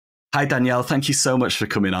Hi, Danielle. Thank you so much for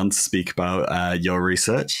coming on to speak about your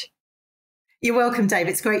research. You're welcome, Dave.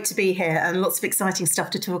 It's great to be here and lots of exciting stuff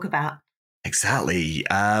to talk about. Exactly.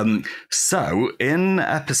 So in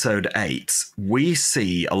episode 8, we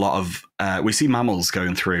see a lot of we see mammals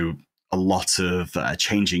going through a lot of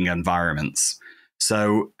changing environments.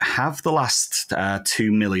 So have the last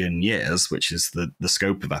 2 million years, which is the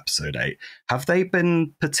scope of episode 8, have they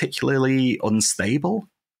been particularly unstable?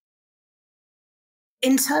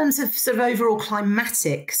 In terms of sort of overall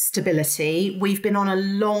climatic stability, we've been on a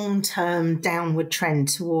long-term downward trend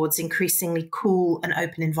towards increasingly cool and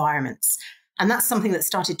open environments. And that's something that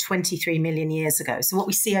started 23 million years ago. So what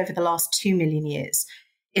we see over the last 2 million years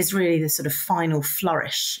is really the sort of final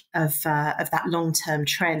flourish of that long-term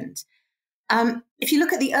trend. If you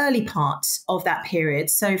look at the early part of that period,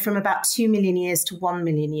 so from about 2 million years to 1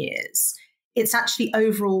 million years, it's actually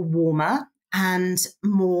overall warmer and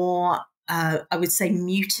more I would say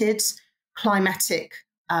muted climatic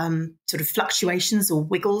sort of fluctuations or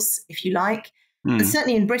wiggles, if you like. But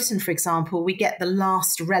certainly in Britain, for example, we get the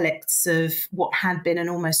last relics of what had been an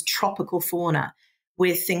almost tropical fauna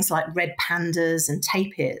with things like red pandas and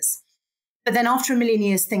tapirs. But then after 1 million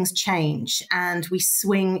years, things change and we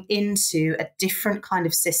swing into a different kind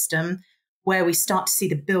of system where we start to see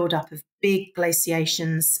the buildup of big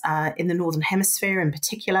glaciations in the Northern Hemisphere in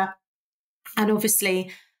particular. And obviously,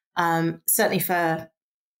 certainly for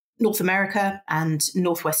North America and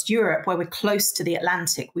Northwest Europe, where we're close to the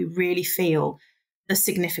Atlantic, we really feel the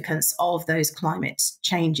significance of those climate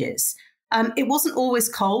changes. It wasn't always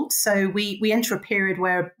cold, so we enter a period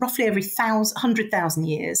where roughly every 100,000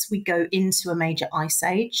 years we go into a major ice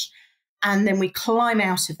age, and then we climb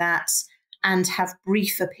out of that and have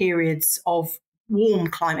briefer periods of warm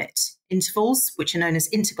climate intervals, which are known as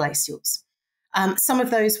interglacials. Some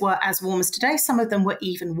of those were as warm as today. Some of them were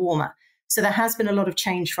even warmer. So there has been a lot of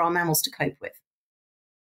change for our mammals to cope with.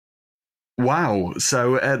 Wow.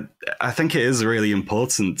 So I think it is really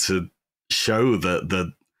important to show that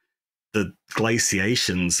the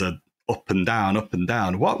glaciations are up and down, up and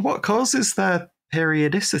down. What causes their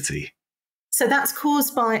periodicity? So that's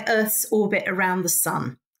caused by Earth's orbit around the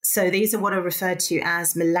sun. So these are what are referred to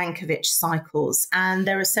as Milankovitch cycles. And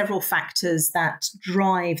there are several factors that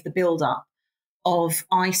drive the buildup of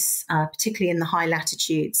ice, particularly in the high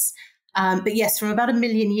latitudes. But yes, from about 1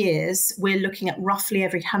 million years, we're looking at roughly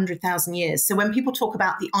every 100,000 years. So when people talk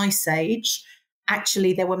about the ice age,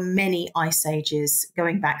 actually there were many ice ages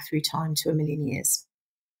going back through time to 1 million years.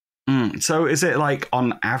 So is it like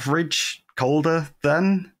on average colder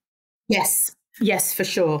then? Yes, for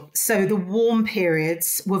sure. So the warm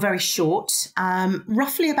periods were very short,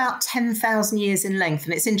 roughly about 10,000 years in length.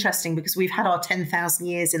 And it's interesting because we've had our 10,000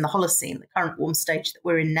 years in the Holocene, the current warm stage that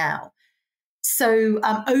we're in now. So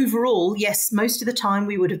overall, yes, most of the time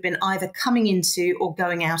we would have been either coming into or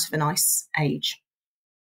going out of an ice age.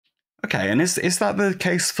 Okay, and is that the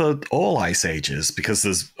case for all ice ages? Because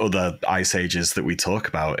there's other ice ages that we talk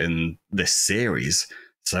about in this series.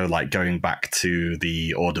 So like going back to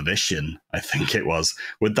the Ordovician, I think it was,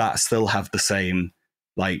 would that still have the same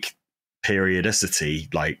like periodicity,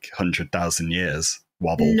 like 100,000 years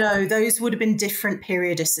wobble? No, those would have been different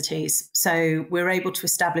periodicities. So we're able to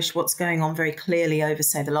establish what's going on very clearly over,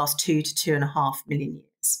 say, the last 2 to 2.5 million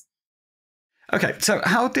years. Okay, so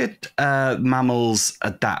how did mammals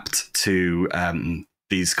adapt to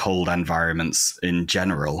these cold environments in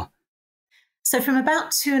general? So from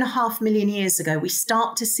about 2.5 million years ago, we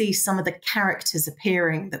start to see some of the characters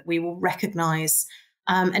appearing that we will recognize,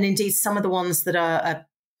 and indeed some of the ones that are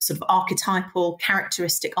sort of archetypal,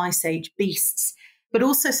 characteristic Ice Age beasts, but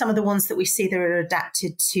also some of the ones that we see that are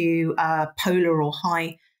adapted to polar or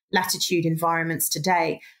high latitude environments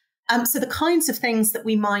today. So the kinds of things that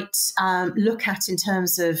we might look at in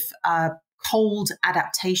terms of cold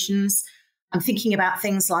adaptations, I'm thinking about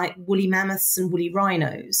things like woolly mammoths and woolly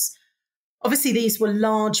rhinos. Obviously, these were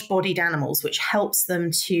large-bodied animals, which helps them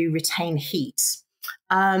to retain heat.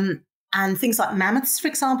 And things like mammoths, for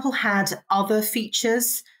example, had other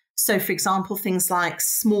features. So, for example, things like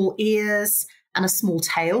small ears and a small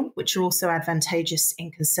tail, which are also advantageous in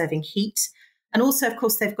conserving heat. And also, of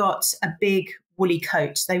course, they've got a big woolly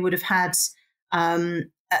coat. They would have had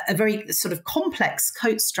a very sort of complex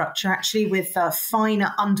coat structure, actually, with a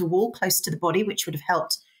finer underwool close to the body, which would have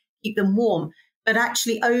helped keep them warm. But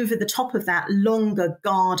actually over the top of that, longer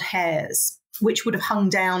guard hairs, which would have hung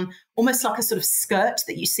down almost like a sort of skirt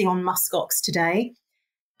that you see on muskox today.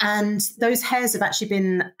 And those hairs have actually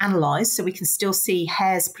been analysed, so we can still see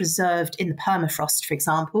hairs preserved in the permafrost, for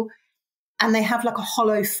example. And they have like a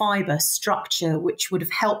hollow fibre structure, which would have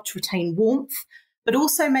helped retain warmth, but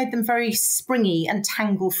also made them very springy and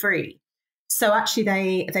tangle-free. So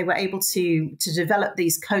actually, they were able to develop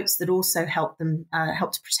these coats that also help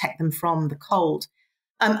to protect them from the cold.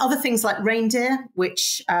 Other things like reindeer,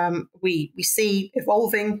 which we see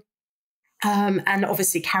evolving and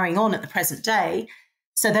obviously carrying on at the present day.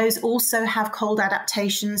 So those also have cold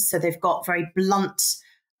adaptations. So they've got very blunt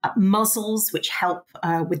muzzles, which help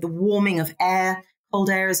with the warming of air, cold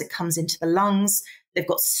air as it comes into the lungs. They've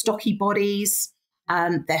got stocky bodies.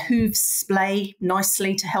 Their hooves splay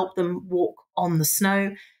nicely to help them walk on the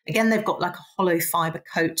snow. Again, they've got like a hollow fiber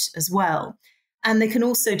coat as well. And they can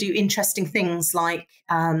also do interesting things like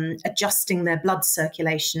adjusting their blood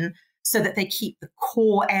circulation so that they keep the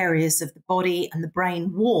core areas of the body and the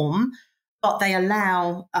brain warm, but they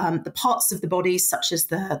allow the parts of the body, such as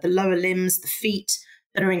the lower limbs, the feet,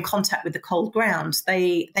 that are in contact with the cold ground,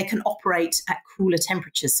 they can operate at cooler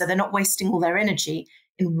temperatures. So they're not wasting all their energy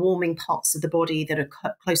in warming parts of the body that are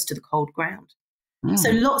close to the cold ground. Mm.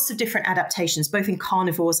 So lots of different adaptations, both in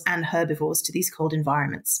carnivores and herbivores, to these cold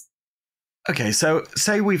environments. Okay, so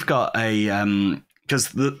say we've got a because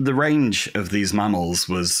the range of these mammals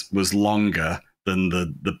was longer than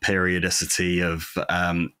the periodicity of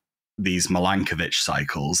these Milankovitch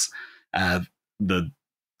cycles, the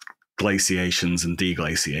glaciations and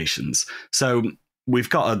deglaciations. So we've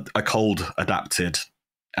got a cold adapted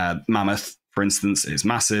mammoth, for instance. It's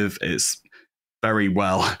massive. It's very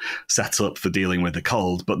well set up for dealing with the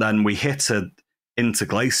cold. But then we hit an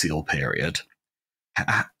interglacial period.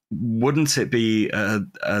 Wouldn't it be a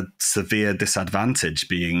severe disadvantage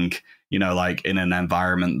being, like in an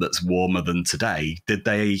environment that's warmer than today?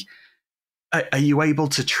 Are you able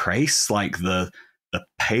to trace like the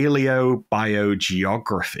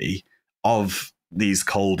palaeobiogeography of these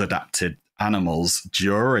cold adapted animals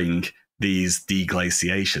during these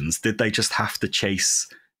deglaciations? Did they just have to chase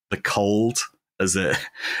the cold as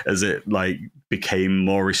it like became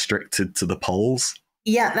more restricted to the poles?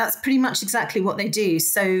 Yeah, that's pretty much exactly what they do.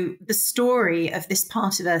 So the story of this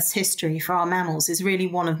part of Earth's history for our mammals is really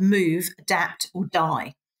one of move, adapt, or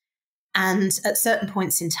die. And at certain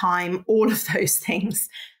points in time, all of those things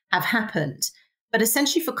have happened. But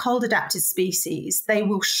essentially for cold adapted species, they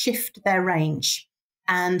will shift their range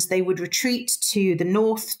and they would retreat to the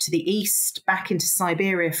north, to the east, back into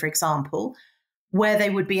Siberia, for example, where they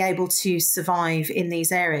would be able to survive in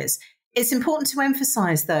these areas. It's important to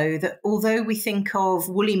emphasize, though, that although we think of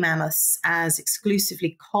woolly mammoths as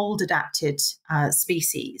exclusively cold adapted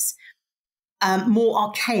species, more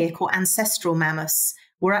archaic or ancestral mammoths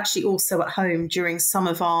were actually also at home during some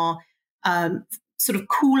of our sort of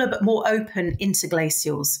cooler but more open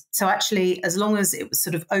interglacials. So actually, as long as it was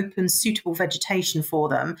sort of open, suitable vegetation for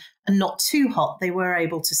them and not too hot, they were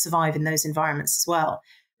able to survive in those environments as well.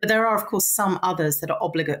 But there are, of course, some others that are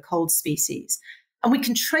obligate cold species. And we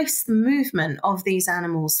can trace the movement of these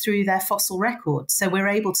animals through their fossil record. So we're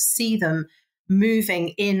able to see them moving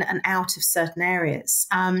in and out of certain areas.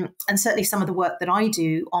 And certainly some of the work that I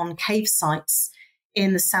do on cave sites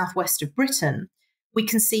in the southwest of Britain, we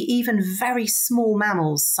can see even very small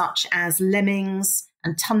mammals such as lemmings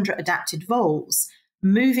and tundra-adapted voles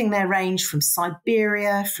moving their range from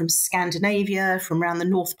Siberia, from Scandinavia, from around the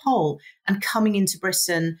North Pole, and coming into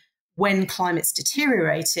Britain when climates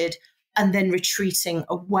deteriorated, and then retreating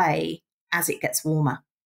away as it gets warmer.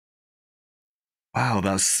 Wow,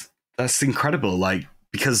 that's incredible. Like,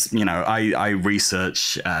 because, I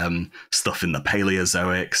research stuff in the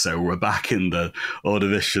Paleozoic, so we're back in the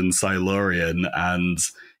Ordovician, Silurian, and,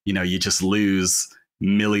 you just lose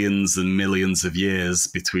millions and millions of years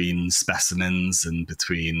between specimens and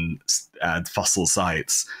between fossil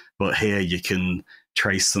sites. But here you can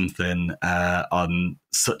trace something on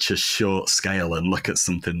such a short scale and look at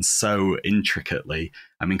something so intricately.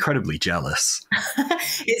 I'm incredibly jealous.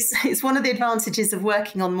 It's one of the advantages of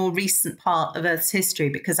working on more recent part of Earth's history,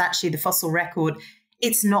 because actually the fossil record,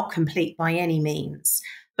 it's not complete by any means.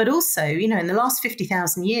 But also, in the last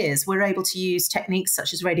 50,000 years, we're able to use techniques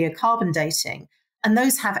such as radiocarbon dating, and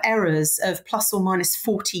those have errors of plus or minus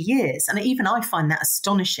 40 years. And even I find that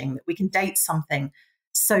astonishing that we can date something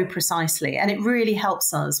so precisely. And it really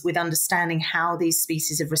helps us with understanding how these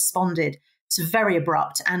species have responded to very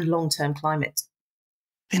abrupt and long-term climate.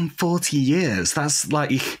 In 40 years, that's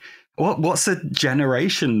like, what's a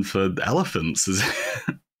generation for elephants?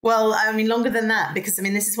 Well, longer than that, because,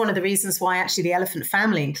 this is one of the reasons why actually the elephant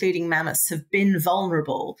family, including mammoths, have been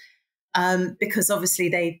vulnerable, because obviously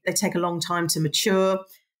they take a long time to mature.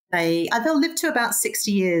 They'll live to about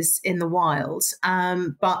 60 years in the wild.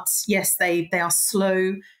 But yes, they are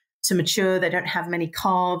slow. to mature. They don't have many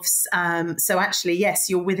calves. So actually, yes,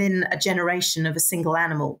 you're within a generation of a single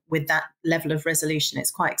animal with that level of resolution.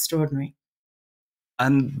 It's quite extraordinary.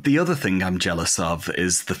 And the other thing I'm jealous of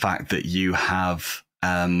is the fact that you have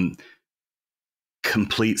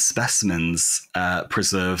complete specimens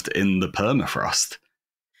preserved in the permafrost.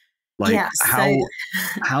 Like, Yeah,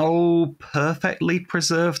 how perfectly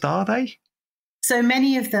preserved are they? So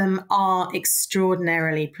many of them are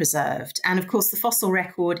extraordinarily preserved. And of course, the fossil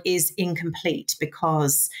record is incomplete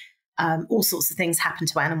because all sorts of things happen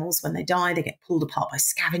to animals when they die. They get pulled apart by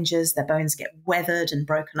scavengers, their bones get weathered and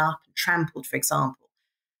broken up and trampled, for example.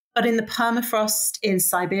 But in the permafrost in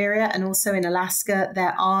Siberia and also in Alaska,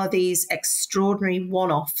 there are these extraordinary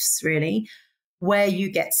one-offs, really, where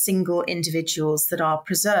you get single individuals that are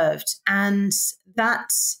preserved. And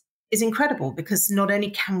that is incredible because not only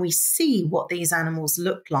can we see what these animals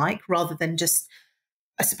look like rather than just,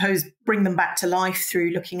 I suppose, bring them back to life through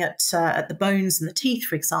looking at the bones and the teeth,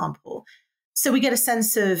 for example. So we get a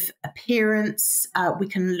sense of appearance. We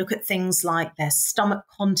can look at things like their stomach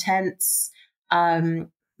contents.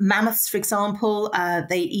 Mammoths, for example,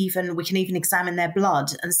 we can even examine their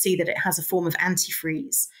blood and see that it has a form of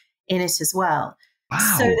antifreeze in it as well.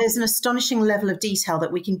 Wow. So there's an astonishing level of detail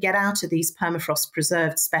that we can get out of these permafrost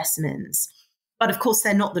preserved specimens. But of course,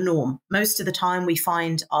 they're not the norm. Most of the time we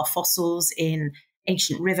find our fossils in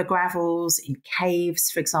ancient river gravels, in caves,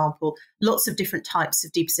 for example, lots of different types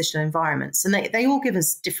of depositional environments. And they all give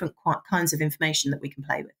us different kinds of information that we can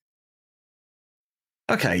play with.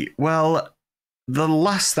 Okay, well, the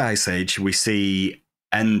last ice age we see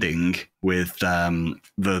ending with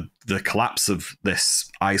the collapse of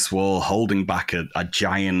this ice wall holding back a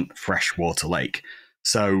giant freshwater lake.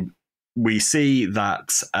 So we see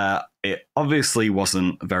that it obviously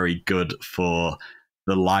wasn't very good for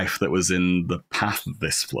the life that was in the path of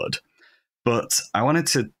this flood. But I wanted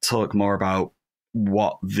to talk more about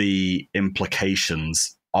what the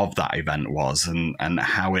implications of that event was and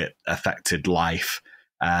how it affected life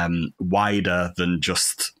wider than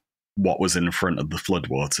just what was in front of the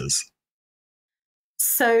floodwaters.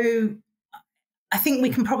 So I think we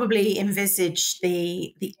can probably envisage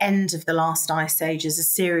the end of the last ice age as a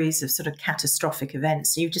series of sort of catastrophic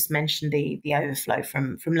events. You've just mentioned the overflow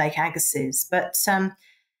from Lake Agassiz, but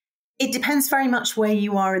it depends very much where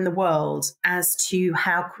you are in the world as to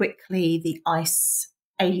how quickly the ice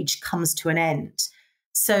age comes to an end.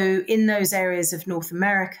 So in those areas of North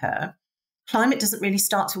America, climate doesn't really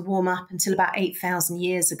start to warm up until about 8,000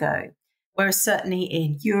 years ago. Whereas certainly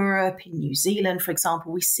in Europe, in New Zealand, for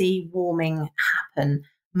example, we see warming happen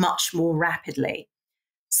much more rapidly.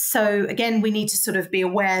 So again, we need to sort of be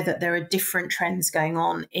aware that there are different trends going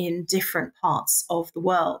on in different parts of the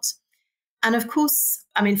world. And of course,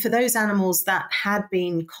 I mean, for those animals that had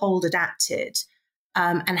been cold adapted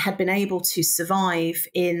and had been able to survive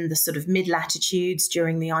in the sort of mid-latitudes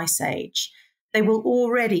during the Ice Age, they will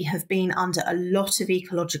already have been under a lot of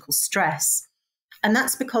ecological stress. And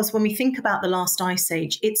that's because when we think about the last ice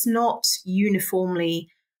age, it's not uniformly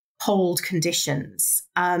cold conditions.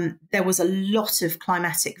 There was a lot of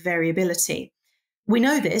climatic variability. We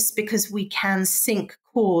know this because we can sink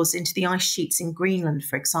cores into the ice sheets in Greenland,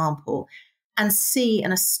 for example, and see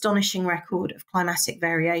an astonishing record of climatic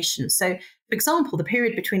variation. So, for example, the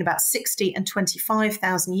period between about 60 and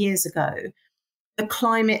 25,000 years ago, the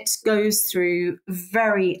climate goes through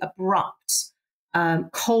very abrupt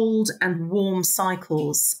cold and warm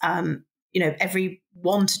cycles, every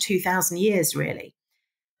 1,000 to 2,000 years, really.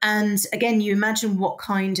 And again, you imagine what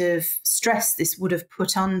kind of stress this would have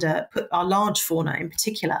put our large fauna in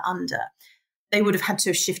particular under. They would have had to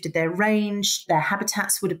have shifted their range, their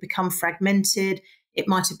habitats would have become fragmented, it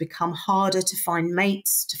might have become harder to find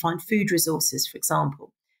mates, to find food resources, for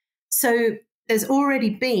example. So there's already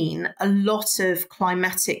been a lot of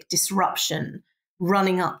climatic disruption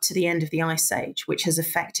running up to the end of the Ice Age, which has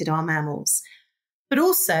affected our mammals. But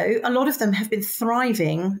also, a lot of them have been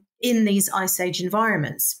thriving in these Ice Age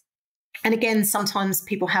environments. And again, sometimes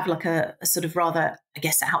people have like a sort of rather, I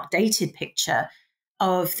guess, outdated picture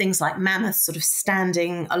of things like mammoths sort of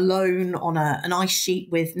standing alone on an ice sheet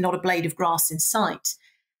with not a blade of grass in sight.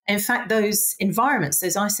 And in fact, those environments,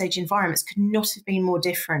 those Ice Age environments, could not have been more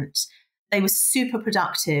different. They were super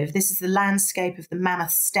productive. This is the landscape of the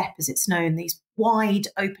mammoth steppe, as it's known, these wide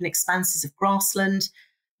open expanses of grassland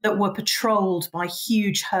that were patrolled by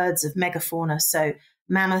huge herds of megafauna. So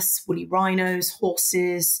mammoths, woolly rhinos,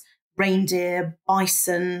 horses, reindeer,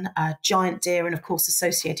 bison, giant deer, and of course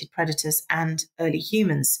associated predators and early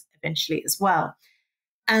humans eventually as well.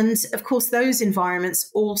 And of course, those environments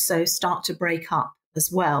also start to break up as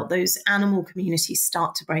well. Those animal communities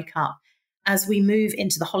start to break up. as we move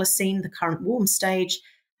into the Holocene, the current warm stage.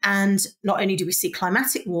 And not only do we see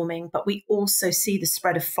climatic warming, but we also see the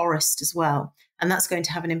spread of forest as well. And that's going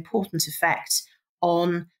to have an important effect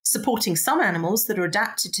on supporting some animals that are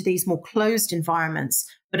adapted to these more closed environments,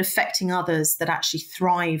 but affecting others that actually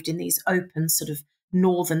thrived in these open sort of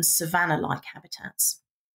northern savanna-like habitats.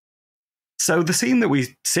 So the scene that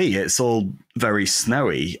we see, it's all very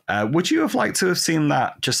snowy. Would you have liked to have seen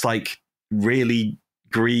that just like really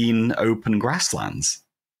green, open grasslands?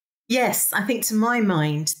 Yes, I think to my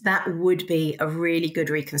mind, that would be a really good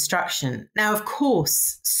reconstruction. Now, of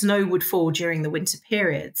course, snow would fall during the winter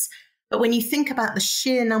periods, but when you think about the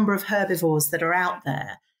sheer number of herbivores that are out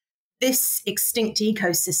there, this extinct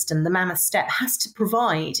ecosystem, the mammoth steppe, has to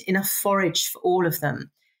provide enough forage for all of them.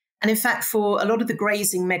 And in fact, for a lot of the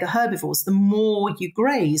grazing mega herbivores, the more you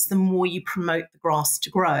graze, the more you promote the grass to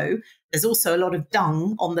grow. There's also a lot of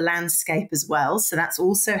dung on the landscape as well. So that's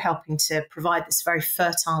also helping to provide this very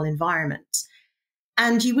fertile environment.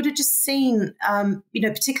 And you would have just seen,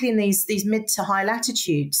 particularly in these mid to high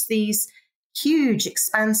latitudes, these huge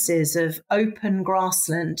expanses of open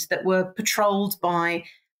grassland that were patrolled by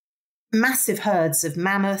massive herds of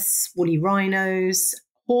mammoths, woolly rhinos,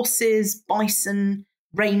 horses, bison,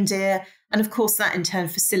 reindeer. And of course, that in turn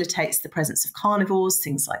facilitates the presence of carnivores,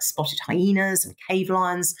 things like spotted hyenas and cave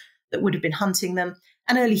lions that would have been hunting them,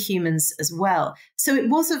 and early humans as well. So it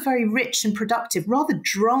was a very rich and productive, rather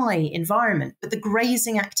dry environment, but the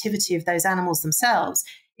grazing activity of those animals themselves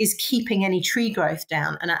is keeping any tree growth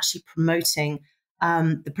down and actually promoting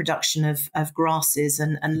the production of grasses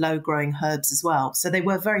and low-growing herbs as well. So they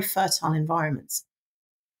were very fertile environments.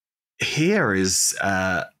 Here is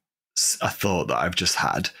a thought that I've just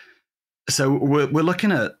had. So we're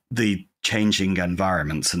looking at the changing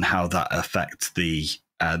environments and how that affects the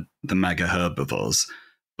mega herbivores.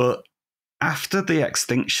 But after their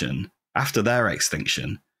extinction,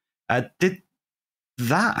 did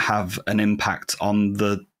that have an impact on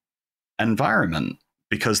the environment?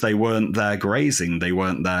 Because they weren't there grazing, they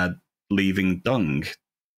weren't there leaving dung.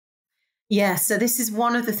 Yeah, so this is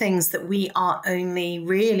one of the things that we are only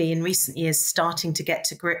really in recent years starting to get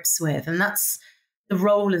to grips with, and that's the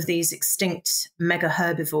role of these extinct mega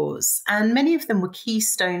herbivores. And many of them were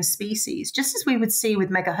keystone species, just as we would see with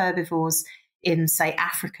mega herbivores in, say,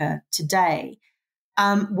 Africa today,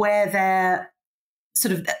 where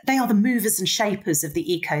they are the movers and shapers of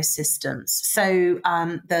the ecosystems. So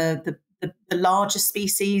the larger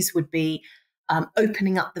species would be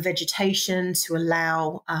opening up the vegetation to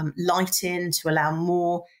allow light in, to allow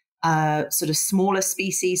more sort of smaller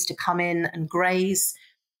species to come in and graze.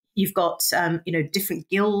 You've got different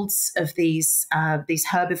guilds of these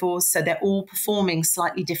herbivores, so they're all performing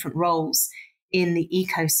slightly different roles in the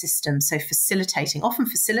ecosystem. So often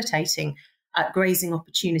facilitating grazing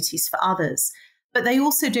opportunities for others. But they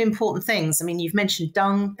also do important things. I mean, you've mentioned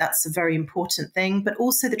dung, that's a very important thing, but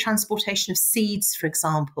also the transportation of seeds, for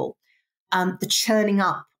example, the churning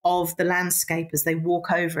up of the landscape as they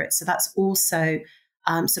walk over it. So that's also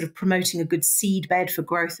sort of promoting a good seed bed for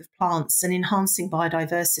growth of plants and enhancing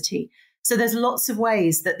biodiversity. So there's lots of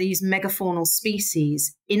ways that these megafaunal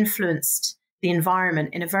species influenced the environment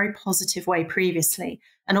in a very positive way previously.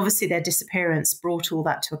 And obviously their disappearance brought all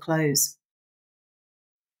that to a close.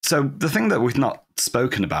 So the thing that we've not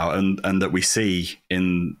spoken about and that we see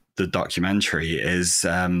in the documentary is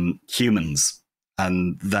humans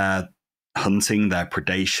and their hunting, their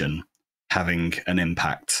predation having an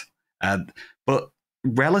impact. But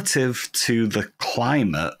relative to the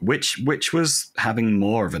climate, which was having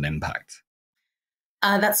more of an impact?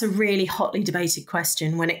 That's a really hotly debated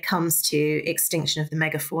question when it comes to extinction of the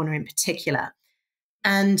megafauna in particular.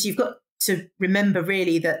 And you've got to remember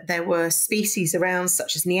really that there were species around,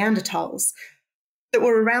 such as Neanderthals, that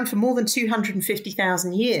were around for more than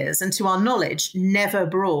 250,000 years and to our knowledge never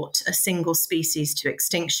brought a single species to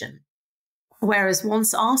extinction. Whereas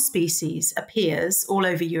once our species appears all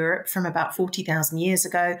over Europe from about 40,000 years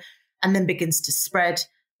ago and then begins to spread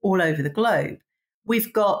all over the globe,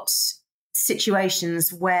 we've got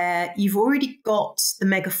situations where you've already got the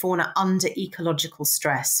megafauna under ecological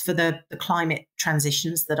stress for the climate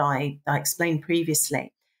transitions that I explained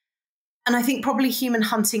previously. And I think probably human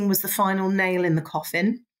hunting was the final nail in the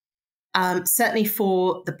coffin, certainly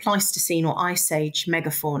for the Pleistocene or Ice Age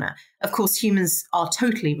megafauna. Of course, humans are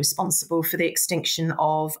totally responsible for the extinction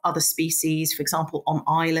of other species, for example, on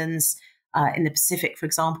islands. In the Pacific, for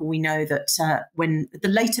example, we know that when the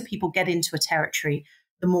later people get into a territory,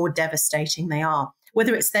 the more devastating they are,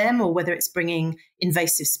 whether it's them or whether it's bringing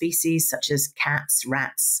invasive species such as cats,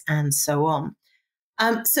 rats, and so on.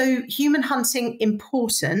 So human hunting,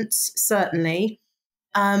 important, certainly.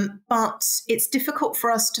 But it's difficult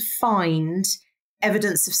for us to find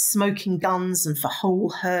evidence of smoking guns and for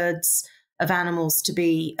whole herds of animals to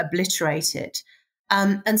be obliterated.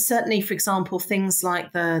 And certainly, for example, things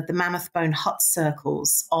like the mammoth bone hut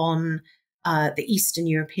circles on the Eastern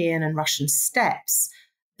European and Russian steppes,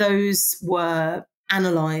 those were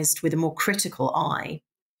analysed with a more critical eye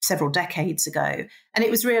several decades ago. And it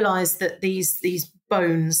was realised that these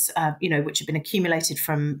bones, which have been accumulated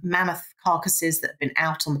from mammoth carcasses that have been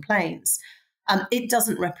out on the plains, it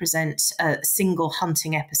doesn't represent a single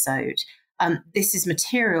hunting episode. This is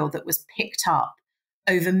material that was picked up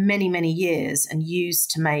over many, many years and used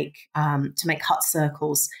to make hut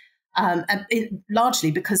circles, largely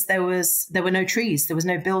because there were no trees, there was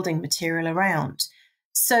no building material around.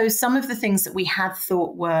 So some of the things that we had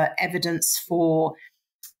thought were evidence for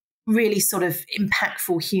really sort of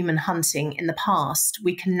impactful human hunting in the past,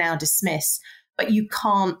 we can now dismiss. But you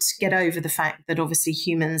can't get over the fact that obviously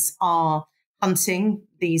humans are hunting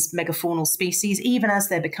these megafaunal species, even as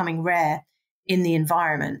they're becoming rare in the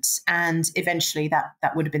environment. And eventually that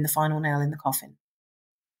would have been the final nail in the coffin.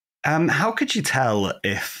 How could you tell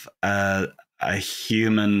if a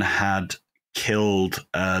human had killed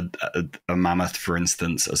a mammoth, for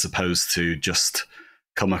instance, as opposed to just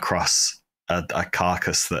come across a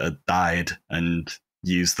carcass that had died and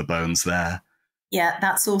used the bones there? Yeah,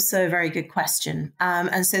 that's also a very good question.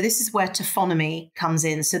 And so this is where taphonomy comes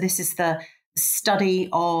in. So this is the study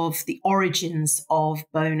of the origins of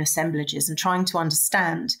bone assemblages and trying to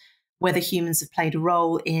understand whether humans have played a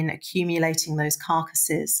role in accumulating those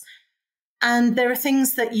carcasses. And there are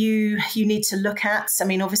things that you need to look at. I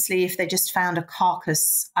mean, obviously, if they just found a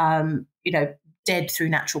carcass, dead through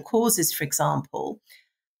natural causes, for example,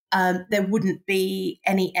 there wouldn't be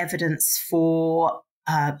any evidence for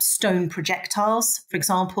stone projectiles, for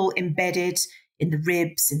example, embedded in the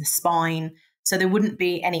ribs, in the spine. So there wouldn't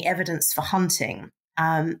be any evidence for hunting.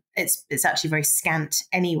 It's actually very scant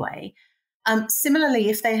anyway. Similarly,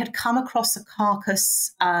 if they had come across a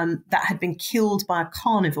carcass that had been killed by a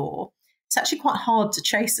carnivore, it's actually quite hard to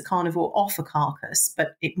chase a carnivore off a carcass,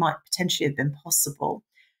 but it might potentially have been possible.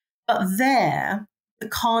 But there, the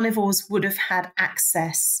carnivores would have had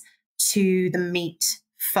access to the meat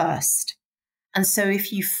first. And so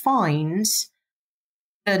if you find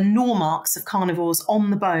the gnaw marks of carnivores on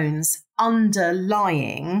the bones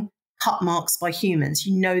underlying cut marks by humans,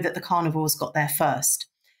 you know that the carnivores got there first.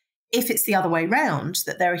 If it's the other way round,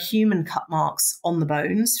 that there are human cut marks on the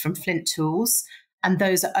bones from flint tools, and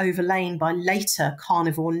those are overlain by later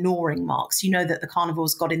carnivore gnawing marks, you know that the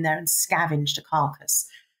carnivores got in there and scavenged a carcass.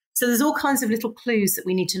 So there's all kinds of little clues that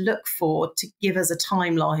we need to look for to give us a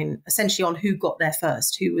timeline, essentially, on who got there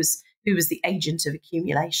first, who was the agent of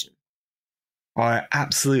accumulation. I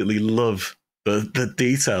absolutely love the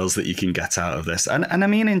details that you can get out of this. And I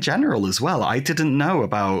mean, in general as well, I didn't know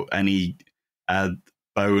about any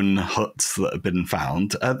bone huts that have been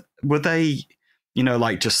found. Were they,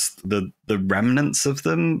 like just the remnants of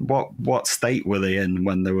them? What state were they in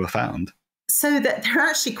when they were found? So they're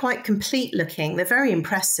actually quite complete looking. They're very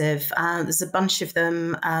impressive. There's a bunch of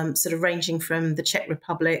them sort of ranging from the Czech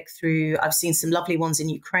Republic through, I've seen some lovely ones in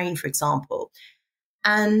Ukraine, for example.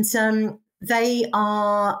 And they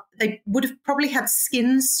would have probably had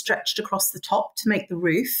skins stretched across the top to make the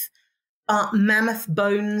roof. But mammoth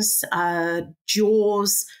bones,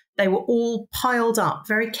 jaws, they were all piled up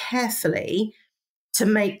very carefully to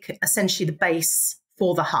make essentially the base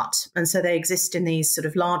for the hut. And so they exist in these sort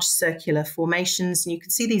of large circular formations. And you can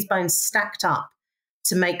see these bones stacked up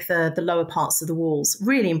to make the lower parts of the walls.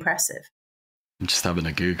 Really impressive. I'm just having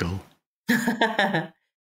a Google.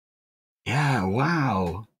 Yeah,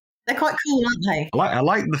 wow. They're quite cool, aren't they? I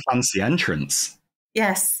like the fancy entrance.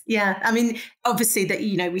 Yes, yeah. I mean, obviously that,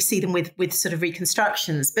 we see them with sort of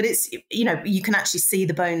reconstructions, but it's, you can actually see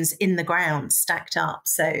the bones in the ground stacked up.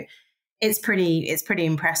 So it's pretty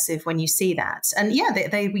impressive when you see that. And yeah,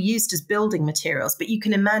 they were used as building materials, but you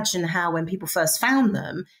can imagine how when people first found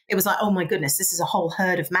them, it was like, oh my goodness, this is a whole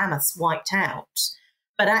herd of mammoths wiped out.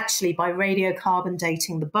 But actually by radiocarbon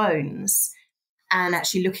dating the bones and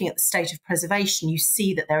actually looking at the state of preservation, you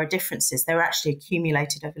see that there are differences. They were actually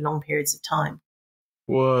accumulated over long periods of time.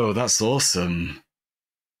 Whoa, that's awesome.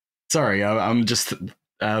 Sorry, I'm just...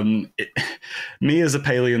 me as a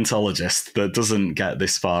paleontologist that doesn't get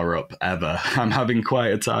this far up ever, I'm having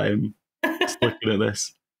quite a time just looking at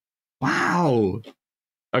this. Wow.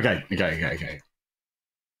 Okay.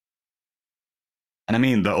 And I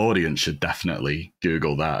mean, the audience should definitely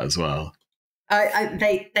Google that as well.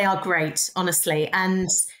 They are great, honestly. And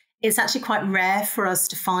it's actually quite rare for us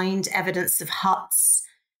to find evidence of huts,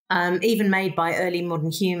 even made by early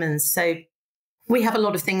modern humans. So We have a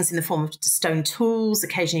lot of things in the form of stone tools.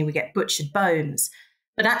 Occasionally we get butchered bones.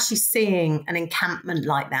 But actually seeing an encampment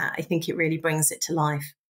like that, I think it really brings it to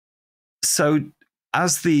life. So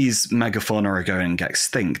as these megafauna are going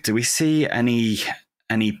extinct, do we see any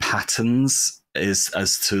patterns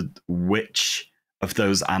as to which of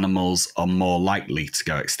those animals are more likely to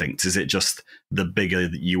go extinct? Is it just the bigger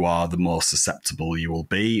that you are, the more susceptible you will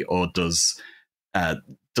be? Or does the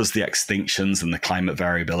extinctions and the climate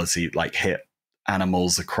variability like hit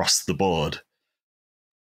animals across the board?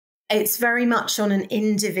 It's very much on an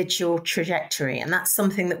individual trajectory, and that's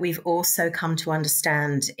something that we've also come to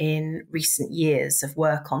understand in recent years of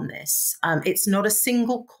work on this. It's not a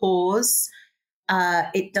single cause.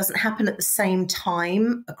 It doesn't happen at the same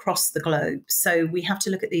time across the globe. So we have to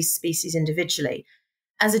look at these species individually.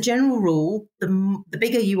 As a general rule, the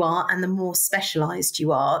bigger you are and the more specialized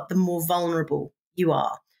you are, the more vulnerable you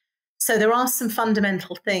are. So there are some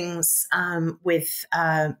fundamental things with,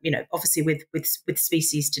 obviously with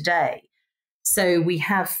species today. So we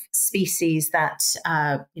have species that,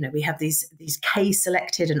 we have these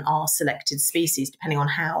K-selected and R-selected species, depending on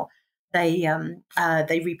how they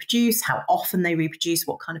reproduce, how often they reproduce,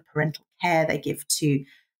 what kind of parental care they give to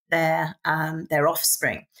their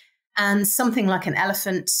offspring. And something like an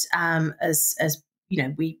elephant, as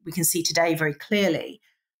we can see today very clearly,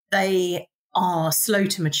 they are slow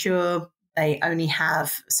to mature. They only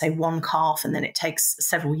have, say, one calf, and then it takes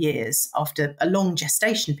several years after a long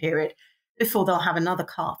gestation period before they'll have another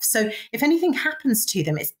calf. So if anything happens to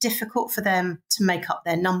them, it's difficult for them to make up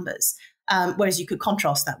their numbers. Whereas you could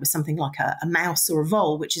contrast that with something like a mouse or a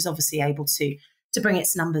vole, which is obviously able to bring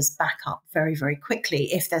its numbers back up very, very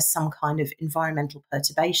quickly if there's some kind of environmental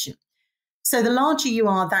perturbation. So the larger you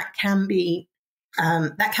are, that can be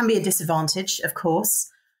a disadvantage, of course.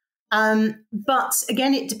 But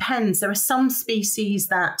again, it depends. There are some species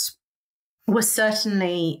that were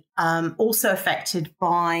certainly also affected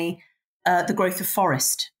by the growth of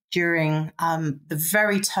forest during the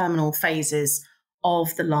very terminal phases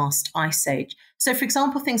of the last ice age. So, for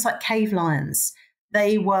example, things like cave lions,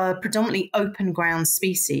 they were predominantly open ground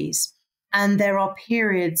species. And there are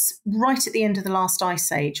periods right at the end of the last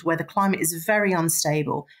ice age where the climate is very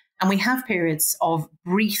unstable. And we have periods of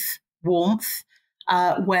brief warmth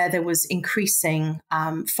where there was increasing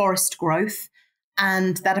forest growth,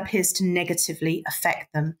 and that appears to negatively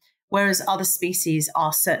affect them, whereas other species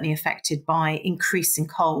are certainly affected by increasing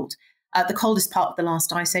cold. The coldest part of the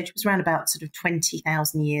last ice age was around about sort of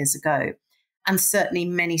 20,000 years ago. And certainly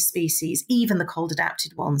many species, even the cold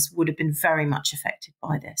adapted ones, would have been very much affected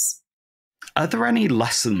by this. Are there any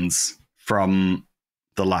lessons from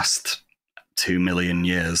the last 2 million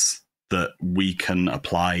years that we can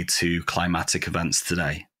apply to climatic events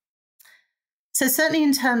today? So certainly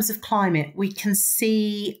in terms of climate, we can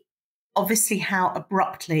see obviously how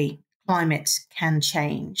abruptly climate can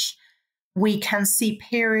change. We can see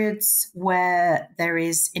periods where there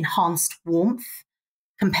is enhanced warmth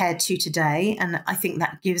compared to today. And I think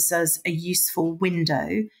that gives us a useful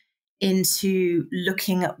window into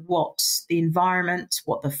looking at what the environment,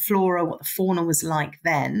 what the flora, what the fauna was like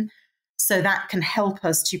then. So that can help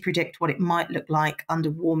us to predict what it might look like under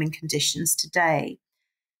warming conditions today.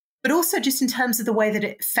 But also just in terms of the way that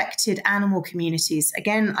it affected animal communities,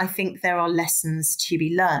 again, I think there are lessons to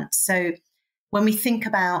be learnt. So when we think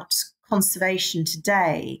about conservation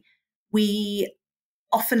today, we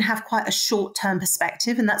often have quite a short-term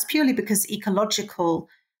perspective, and that's purely because ecological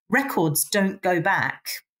records don't go back,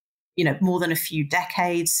 more than a few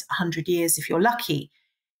decades, 100 years if you're lucky.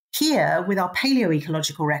 Here, with our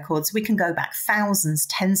paleoecological records, we can go back thousands,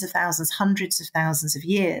 tens of thousands, hundreds of thousands of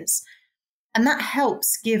years. And that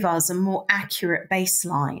helps give us a more accurate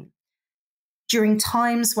baseline. During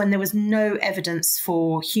times when there was no evidence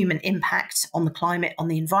for human impact on the climate, on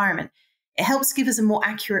the environment, it helps give us a more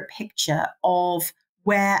accurate picture of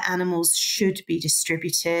where animals should be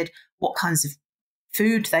distributed, what kinds of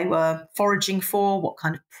food they were foraging for, what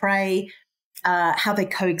kind of prey, how they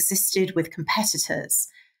coexisted with competitors.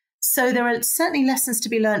 So there are certainly lessons to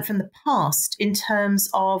be learned from the past in terms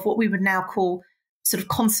of what we would now call sort of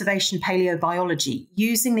conservation paleobiology,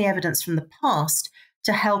 using the evidence from the past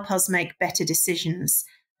to help us make better decisions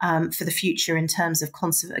for the future in terms of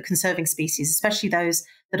conserving species, especially those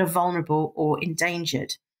that are vulnerable or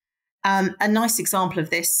endangered. A nice example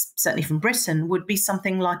of this, certainly from Britain, would be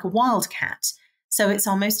something like a wildcat. So it's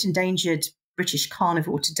our most endangered British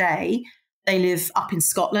carnivore today. They live up in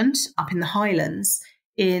Scotland, up in the Highlands,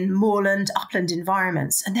 in moorland, upland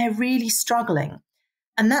environments, and they're really struggling.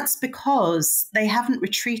 And that's because they haven't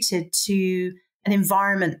retreated to an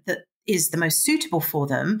environment that is the most suitable for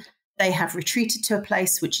them. They have retreated to a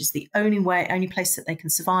place which is the only place that they can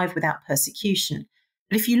survive without persecution.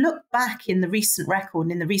 But if you look back in the recent record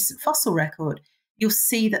and in the recent fossil record, you'll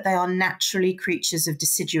see that they are naturally creatures of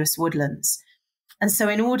deciduous woodlands. And so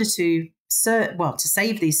in order to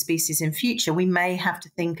save these species in future, we may have to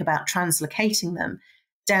think about translocating them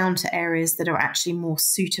down to areas that are actually more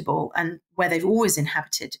suitable and where they've always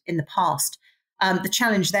inhabited in the past. The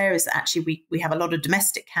challenge there is that actually we have a lot of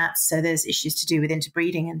domestic cats, so there's issues to do with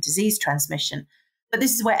interbreeding and disease transmission. But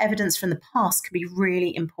this is where evidence from the past can be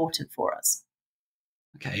really important for us.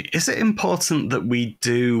 Okay. Is it important that we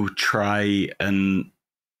do try and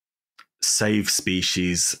save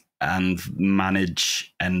species and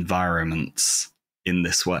manage environments in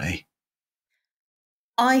this way?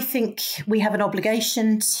 I think we have an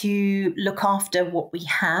obligation to look after what we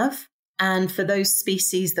have, and for those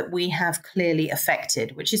species that we have clearly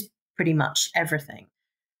affected, which is pretty much everything.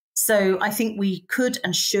 So I think we could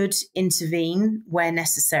and should intervene where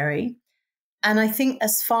necessary. And I think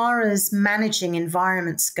as far as managing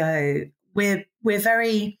environments go, we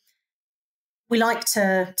do like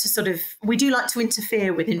to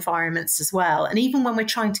interfere with environments as well. And even when we're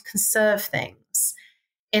trying to conserve things,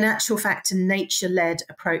 in actual fact, a nature-led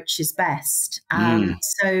approach is best.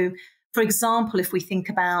 So, for example, if we think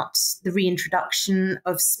about the reintroduction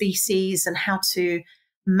of species and how to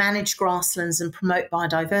manage grasslands and promote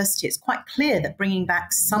biodiversity, it's quite clear that bringing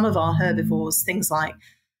back some of our herbivores, things like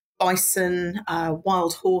bison,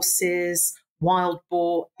 wild horses, wild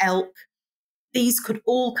boar, elk, these could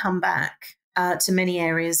all come back to many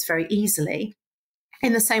areas very easily.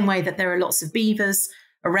 In the same way that there are lots of beavers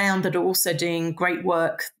around that are also doing great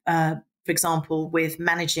work, for example, with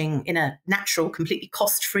managing in a natural, completely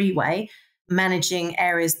cost-free way, managing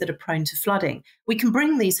areas that are prone to flooding. We can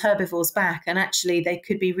bring these herbivores back, and actually they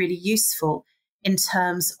could be really useful in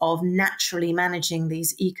terms of naturally managing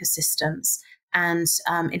these ecosystems and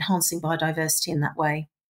enhancing biodiversity in that way.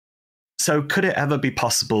 So could it ever be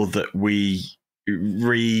possible that we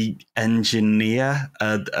re-engineer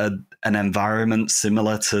an environment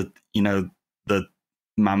similar to, the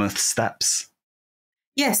mammoth steppes?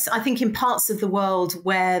 Yes, I think in parts of the world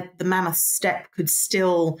where the mammoth steppe could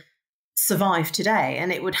still survive today,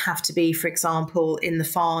 and it would have to be, for example, in the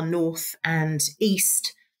far north and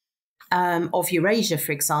east of Eurasia,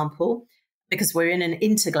 for example, because we're in an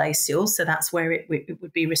interglacial, so that's where it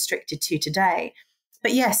would be restricted to today.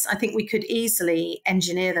 But yes, I think we could easily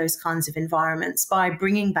engineer those kinds of environments by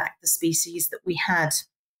bringing back the species that we had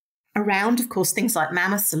around. Of course, things like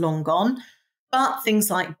mammoths are long gone, but things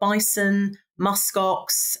like bison,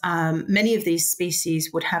 muskox, many of these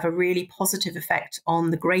species would have a really positive effect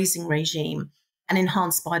on the grazing regime and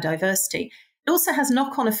enhance biodiversity. It also has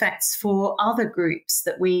knock-on effects for other groups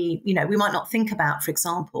that we might not think about, for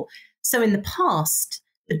example. So in the past,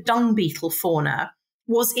 the dung beetle fauna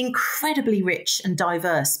was incredibly rich and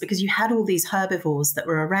diverse because you had all these herbivores that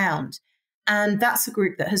were around. And that's a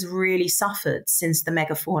group that has really suffered since the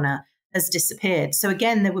megafauna has disappeared. So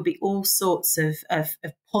again, there would be all sorts of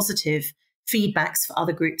positive feedbacks for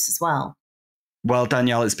other groups as well. Well,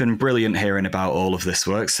 Danielle, it's been brilliant hearing about all of this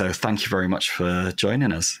work. So thank you very much for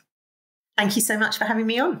joining us. Thank you so much for having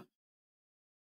me on.